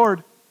to the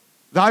Lord,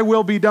 thy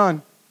will be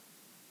done.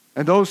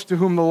 And those to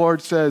whom the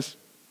Lord says,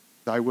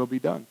 thy will be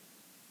done.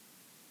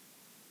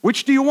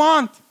 Which do you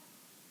want?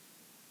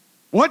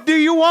 What do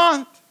you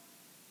want?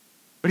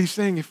 But he's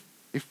saying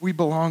if we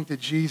belong to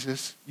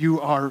Jesus,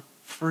 you are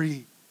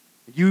free.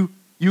 You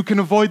can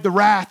avoid the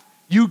wrath.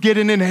 You get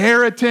an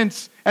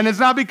inheritance. And it's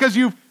not because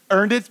you've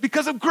earned it. It's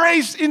because of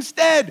grace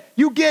instead.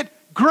 You get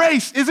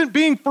grace. Isn't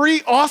being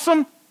free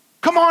awesome?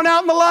 Come on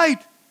out in the light.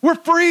 We're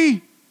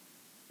free.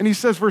 And he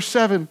says, verse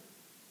 7,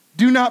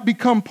 do not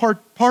become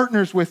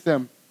partners with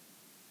them.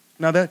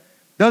 Now that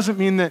doesn't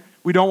mean that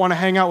we don't want to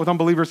hang out with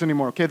unbelievers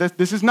anymore, okay?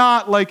 This is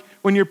not like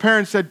when your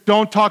parents said,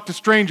 don't talk to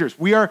strangers.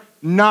 We are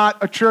not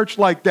a church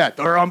like that.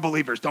 They're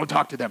unbelievers, don't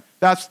talk to them.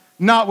 That's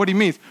not what he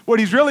means. What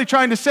he's really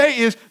trying to say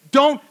is,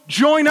 don't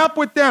join up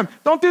with them.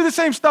 Don't do the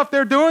same stuff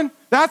they're doing.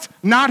 That's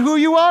not who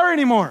you are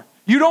anymore.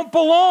 You don't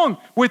belong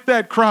with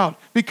that crowd.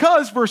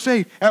 Because, verse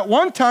 8, at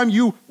one time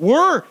you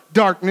were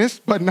darkness,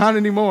 but not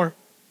anymore.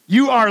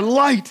 You are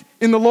light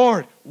in the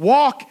Lord.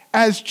 Walk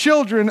as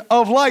children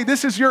of light.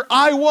 This is your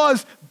I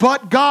was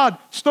but God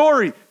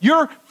story.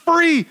 You're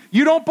free.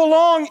 You don't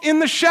belong in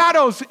the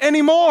shadows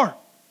anymore.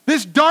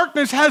 This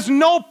darkness has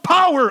no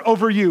power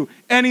over you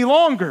any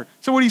longer.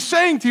 So what he's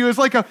saying to you is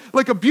like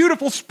a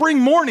beautiful spring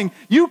morning,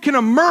 you can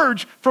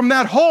emerge from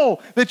that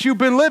hole that you've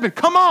been living.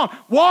 Come on,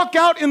 walk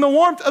out in the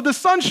warmth of the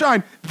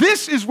sunshine.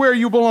 This is where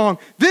you belong.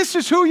 This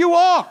is who you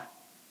are.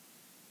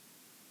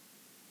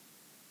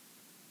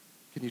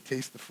 Can you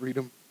taste the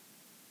freedom?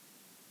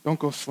 Don't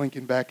go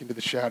slinking back into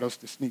the shadows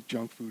to sneak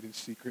junk food in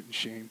secret and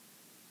shame.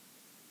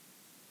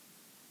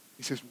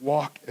 He says,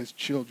 walk as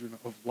children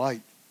of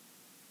light.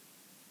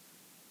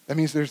 That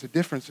means there's a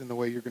difference in the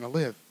way you're going to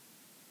live.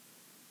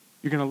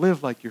 You're going to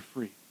live like you're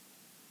free.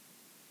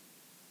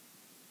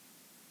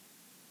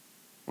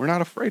 We're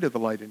not afraid of the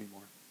light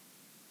anymore.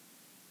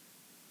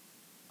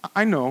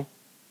 I know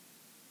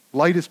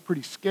light is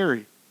pretty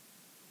scary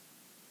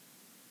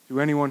to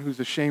anyone who's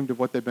ashamed of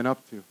what they've been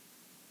up to.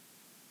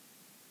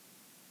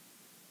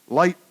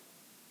 Light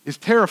is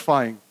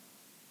terrifying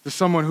to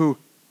someone who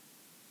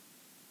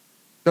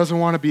doesn't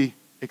want to be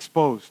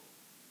exposed,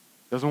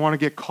 doesn't want to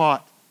get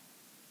caught,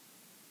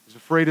 is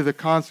afraid of the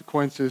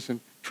consequences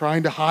and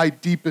trying to hide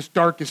deepest,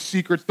 darkest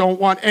secrets, don't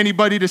want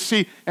anybody to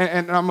see.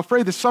 And I'm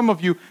afraid that some of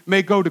you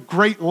may go to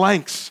great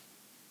lengths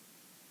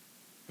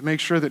to make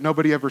sure that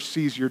nobody ever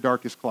sees your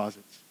darkest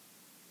closets.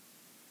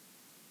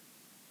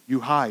 You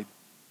hide.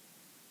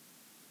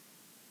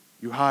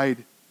 You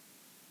hide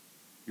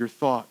your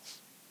thoughts.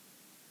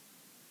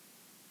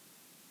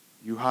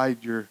 You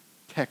hide your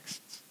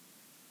texts.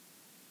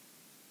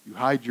 You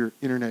hide your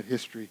internet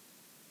history.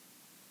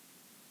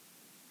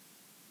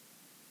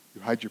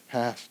 You hide your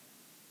past.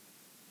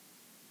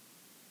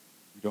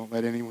 You don't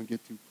let anyone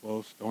get too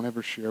close. Don't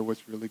ever share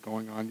what's really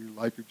going on in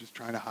your life. You're just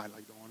trying to hide,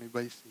 like, don't want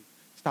anybody to see.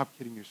 Stop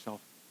kidding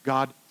yourself.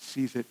 God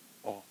sees it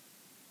all.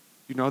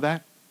 You know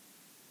that?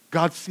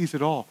 God sees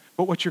it all.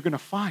 But what you're going to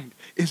find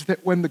is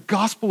that when the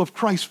gospel of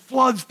Christ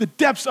floods the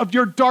depths of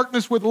your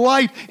darkness with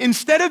light,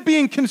 instead of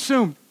being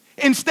consumed,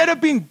 instead of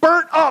being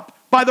burnt up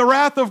by the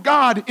wrath of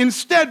God,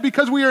 instead,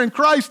 because we are in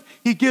Christ,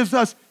 he gives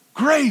us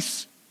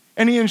grace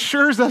and he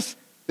ensures us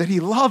that he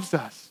loves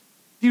us.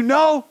 You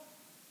know,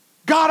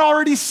 God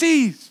already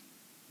sees.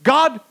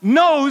 God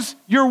knows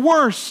your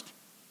worst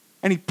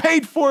and he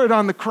paid for it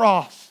on the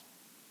cross.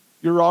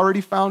 You're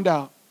already found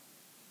out.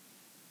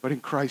 But in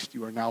Christ,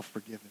 you are now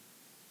forgiven.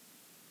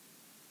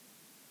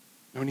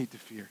 No need to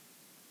fear.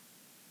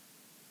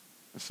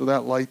 And so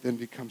that light then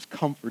becomes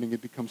comforting.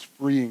 It becomes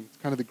freeing.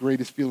 It's kind of the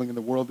greatest feeling in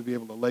the world to be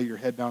able to lay your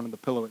head down on the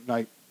pillow at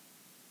night.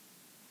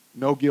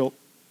 No guilt.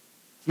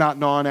 It's not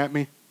gnawing at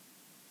me.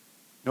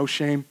 No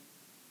shame.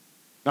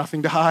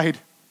 Nothing to hide.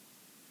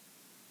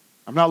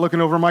 I'm not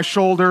looking over my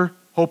shoulder,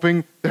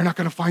 hoping they're not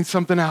going to find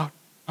something out.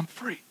 I'm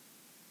free.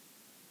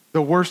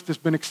 The worst has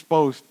been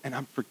exposed, and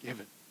I'm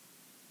forgiven.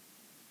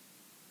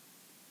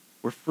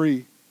 We're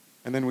free,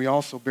 and then we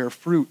also bear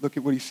fruit. Look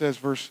at what he says,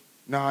 verse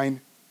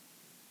 9.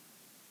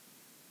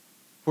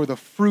 For the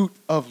fruit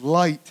of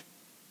light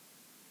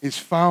is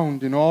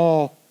found in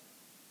all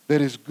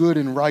that is good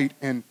and right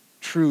and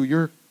true.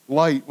 Your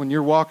light, when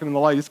you're walking in the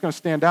light, it's going to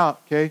stand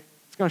out, okay?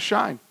 It's going to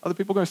shine. Other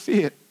people are going to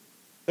see it.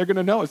 They're going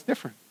to know it's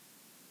different.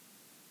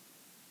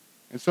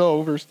 And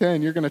so, verse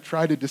 10, you're going to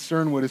try to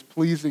discern what is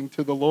pleasing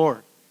to the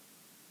Lord.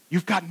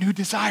 You've got new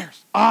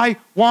desires. I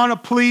want to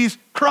please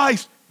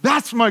Christ.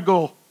 That's my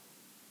goal.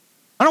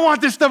 I don't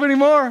want this stuff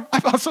anymore. I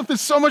found something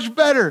so much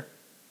better.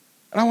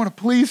 And I want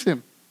to please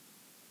him.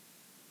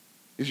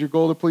 Is your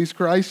goal to please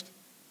Christ?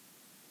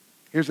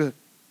 Here's a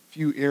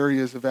few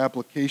areas of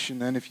application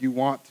then if you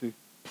want to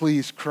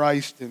please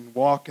Christ and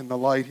walk in the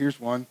light. Here's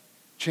one.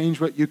 Change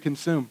what you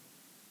consume.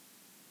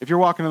 If you're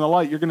walking in the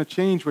light, you're going to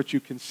change what you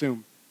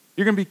consume.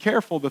 You're going to be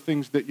careful the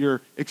things that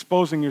you're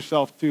exposing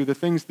yourself to, the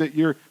things that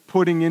you're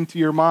putting into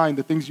your mind,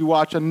 the things you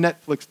watch on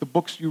Netflix, the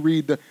books you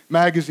read, the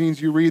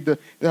magazines you read,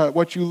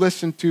 what you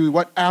listen to,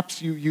 what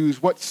apps you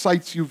use, what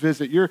sites you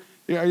visit. You're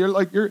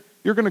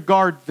going to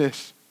guard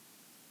this.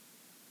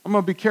 I'm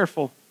going to be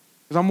careful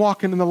because I'm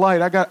walking in the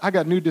light. I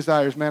got new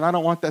desires, man. I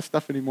don't want that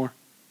stuff anymore.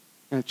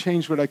 I'm going to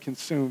change what I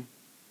consume.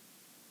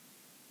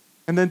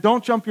 And then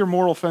don't jump your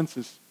moral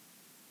fences.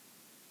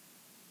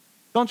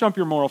 Don't jump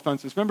your moral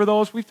fences. Remember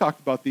those? We've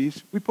talked about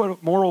these. We put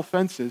up moral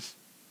fences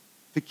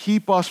to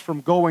keep us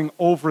from going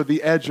over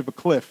the edge of a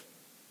cliff.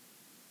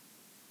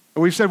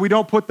 And we've said we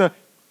don't put the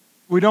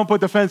We don't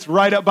put the fence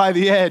right up by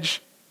the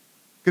edge,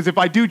 because if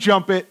I do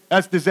jump it,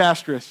 that's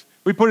disastrous.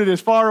 We put it as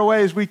far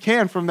away as we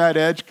can from that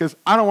edge because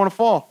I don't want to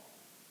fall.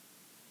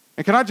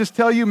 And can I just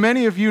tell you,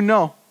 many of you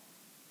know,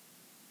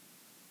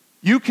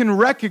 you can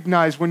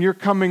recognize when you're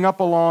coming up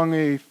along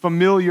a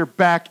familiar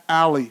back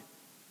alley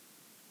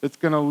that's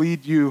going to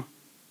lead you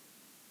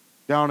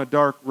down a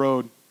dark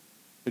road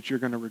that you're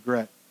going to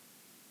regret.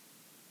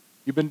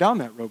 You've been down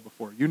that road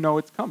before. You know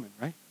it's coming,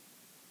 right?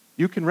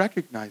 You can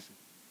recognize it.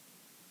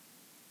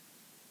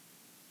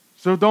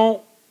 So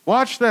don't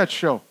watch that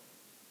show.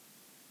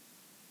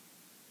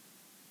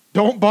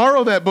 Don't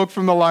borrow that book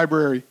from the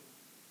library.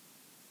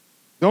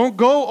 Don't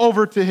go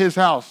over to his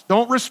house.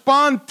 Don't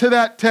respond to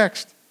that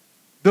text.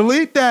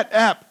 Delete that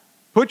app.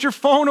 Put your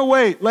phone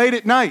away late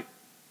at night.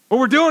 What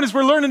we're doing is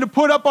we're learning to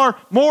put up our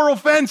moral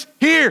fence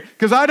here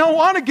because I don't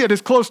want to get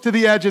as close to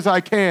the edge as I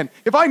can.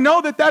 If I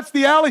know that that's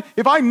the alley,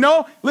 if I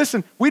know,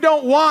 listen, we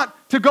don't want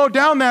to go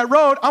down that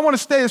road. I want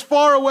to stay as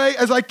far away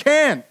as I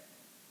can.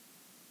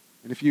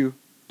 And if you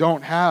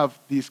don't have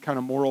these kind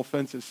of moral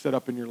fences set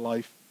up in your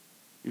life,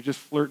 you're just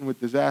flirting with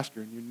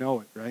disaster and you know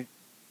it, right?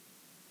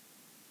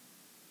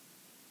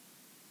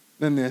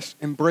 Then this,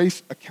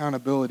 embrace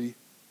accountability.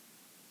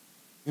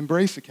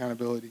 Embrace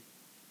accountability.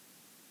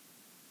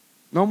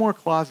 No more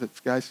closets,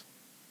 guys.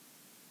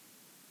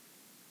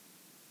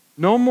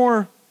 No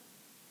more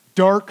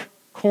dark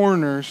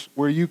corners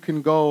where you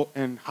can go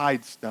and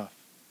hide stuff.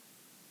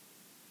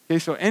 Okay,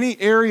 so any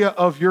area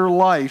of your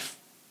life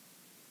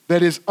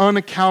that is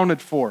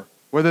unaccounted for,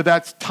 whether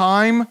that's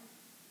time,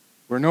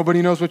 where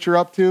nobody knows what you're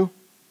up to,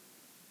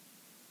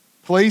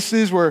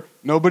 places where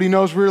nobody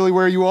knows really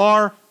where you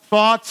are,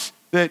 thoughts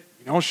that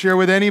you don't share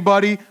with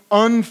anybody,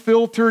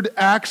 unfiltered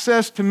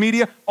access to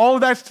media, all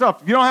of that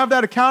stuff. If you don't have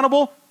that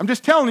accountable, I'm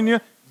just telling you,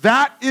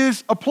 that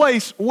is a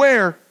place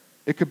where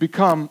it could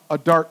become a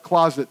dark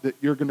closet that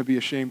you're going to be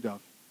ashamed of.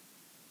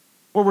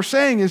 What we're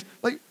saying is,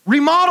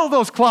 remodel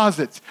those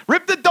closets.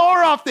 Rip the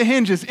door off the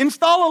hinges.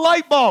 Install a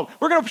light bulb.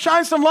 We're going to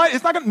shine some light.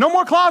 No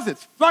more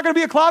closets. It's not going to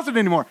be a closet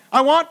anymore.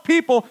 I want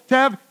people to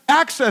have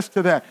access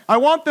to that. I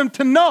want them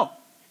to know.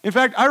 In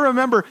fact, I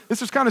remember,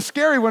 this was kind of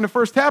scary when it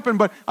first happened,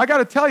 but I got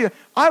to tell you,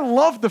 I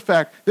love the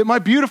fact that my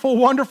beautiful,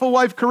 wonderful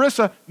wife,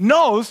 Carissa,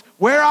 knows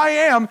where I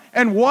am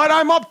and what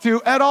I'm up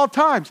to at all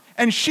times.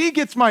 And she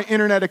gets my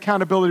internet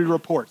accountability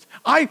reports.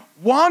 I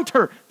want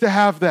her to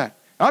have that.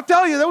 I'll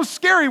tell you, that was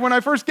scary when I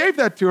first gave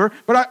that to her,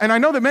 and I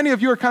know that many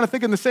of you are kind of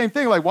thinking the same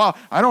thing, like, wow,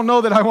 I don't know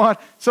that I want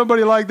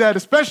somebody like that,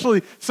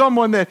 especially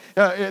someone that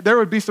there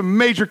would be some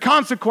major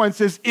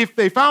consequences if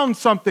they found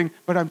something.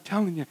 But I'm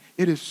telling you,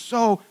 it is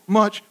so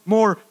much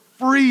more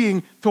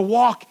freeing to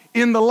walk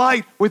in the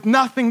light with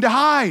nothing to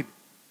hide.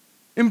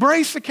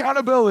 Embrace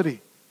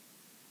accountability.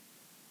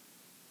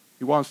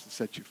 He wants to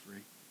set you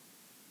free.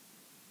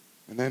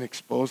 And then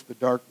expose the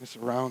darkness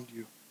around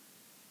you.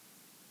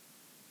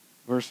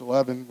 Verse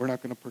 11, we're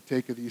not going to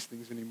partake of these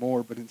things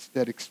anymore, but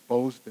instead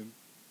expose them.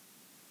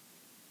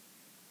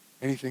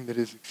 Anything that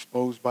is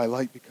exposed by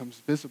light becomes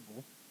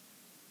visible.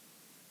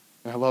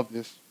 And I love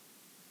this.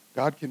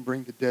 God can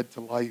bring the dead to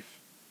life,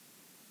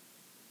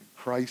 and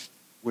Christ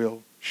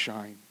will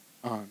shine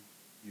on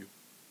you.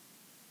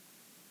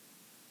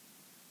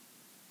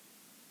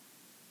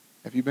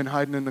 Have you been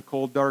hiding in the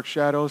cold, dark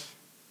shadows?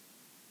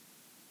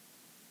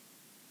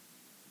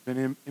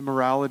 Been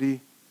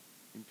immorality,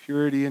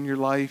 impurity in your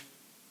life?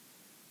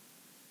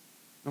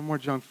 No more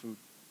junk food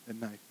at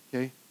night,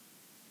 okay?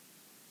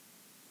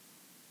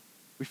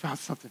 We found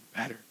something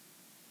better.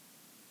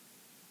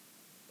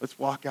 Let's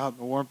walk out in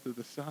the warmth of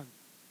the sun.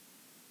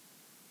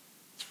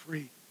 It's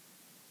free.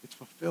 It's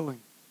fulfilling.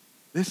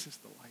 This is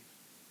the life.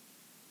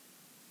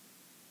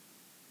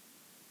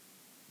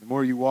 The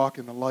more you walk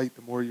in the light,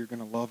 the more you're going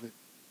to love it.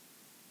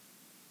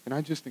 And I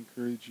just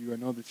encourage you, I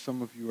know that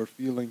some of you are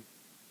feeling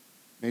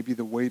maybe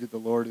the weight of the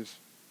Lord is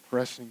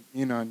pressing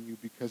in on you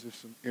because of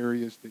some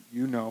areas that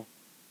you know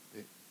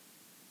that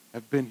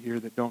have been here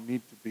that don't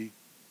need to be.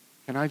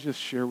 Can I just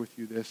share with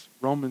you this?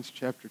 Romans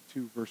chapter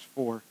 2, verse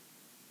 4.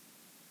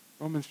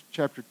 Romans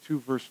chapter 2,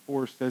 verse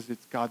 4 says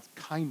it's God's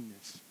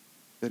kindness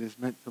that is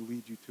meant to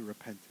lead you to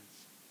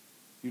repentance.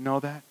 Do you know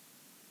that?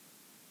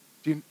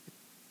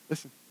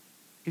 Listen,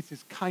 it's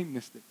his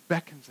kindness that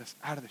beckons us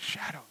out of the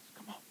shadows.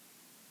 Come on.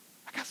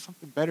 I got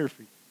something better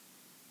for you.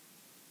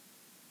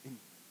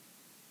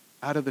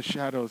 Out of the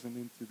shadows and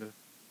into the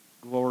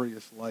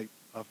glorious light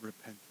of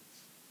repentance.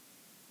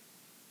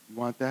 You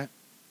want that?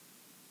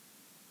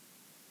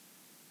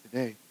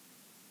 Today,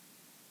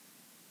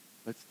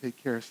 let's take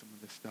care of some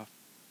of this stuff.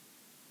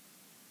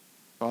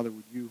 Father,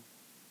 would you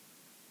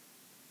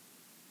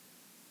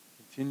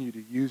continue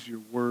to use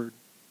your word?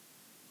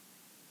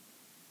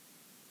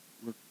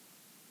 We're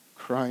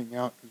crying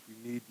out because we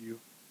need you.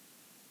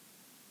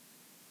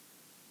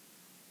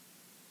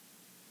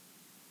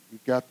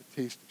 We've got the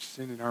taste of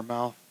sin in our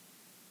mouth.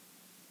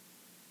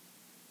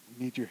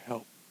 We need your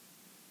help.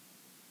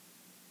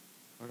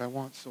 Lord, I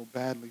want so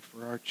badly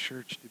for our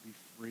church to be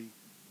free.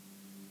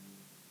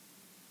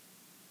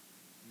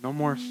 No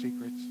more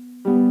secrets.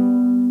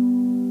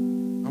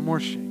 No more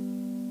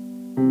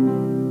shame.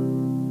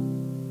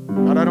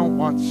 God, I don't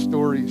want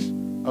stories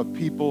of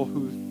people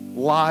whose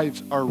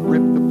lives are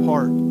ripped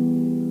apart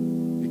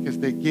because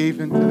they gave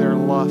into their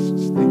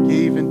lusts, they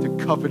gave into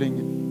coveting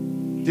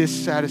and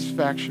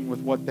dissatisfaction with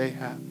what they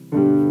have.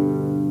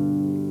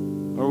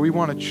 Or we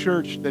want a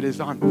church that is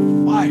on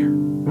fire,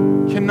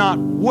 cannot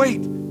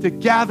wait to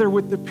gather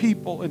with the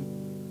people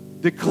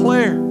and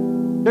declare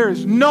there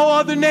is no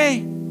other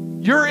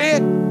name. You're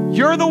it.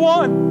 You're the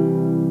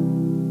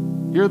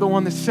one. You're the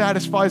one that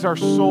satisfies our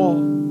soul.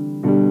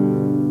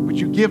 Would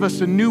you give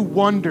us a new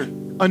wonder,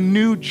 a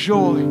new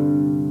joy?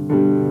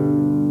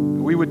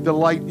 That we would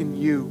delight in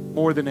you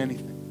more than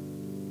anything.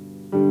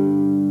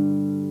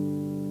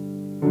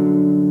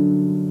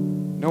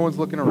 No one's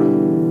looking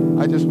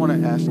around. I just want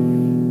to ask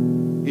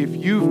you, if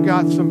you've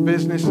got some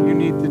business you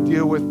need to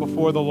deal with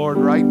before the Lord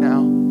right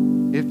now,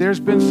 if there's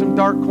been some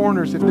dark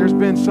corners, if there's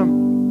been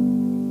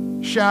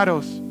some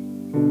shadows,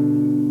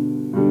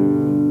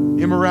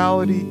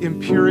 immorality,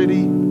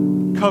 impurity,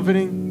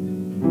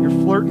 coveting, you're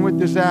flirting with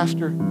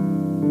disaster,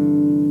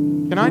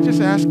 can I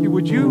just ask you,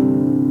 would you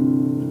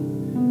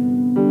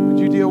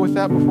deal with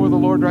that before the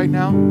Lord right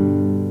now?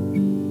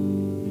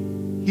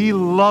 He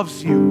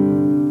loves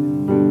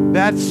you.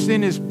 That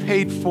sin is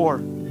paid for.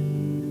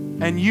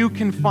 And you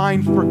can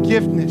find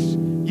forgiveness.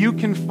 You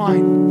can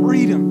find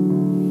freedom.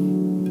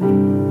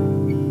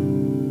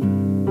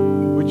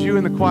 Would you,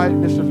 in the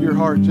quietness of your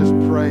heart, just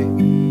pray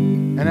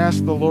and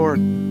ask the Lord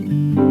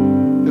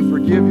to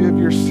forgive you of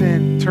your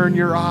sin. Turn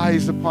your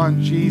eyes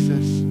upon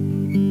Jesus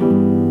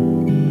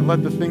and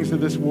let the things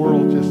of this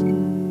world just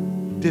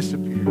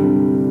disappear,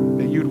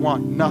 that you'd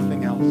want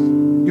nothing else.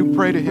 You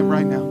pray to him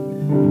right now.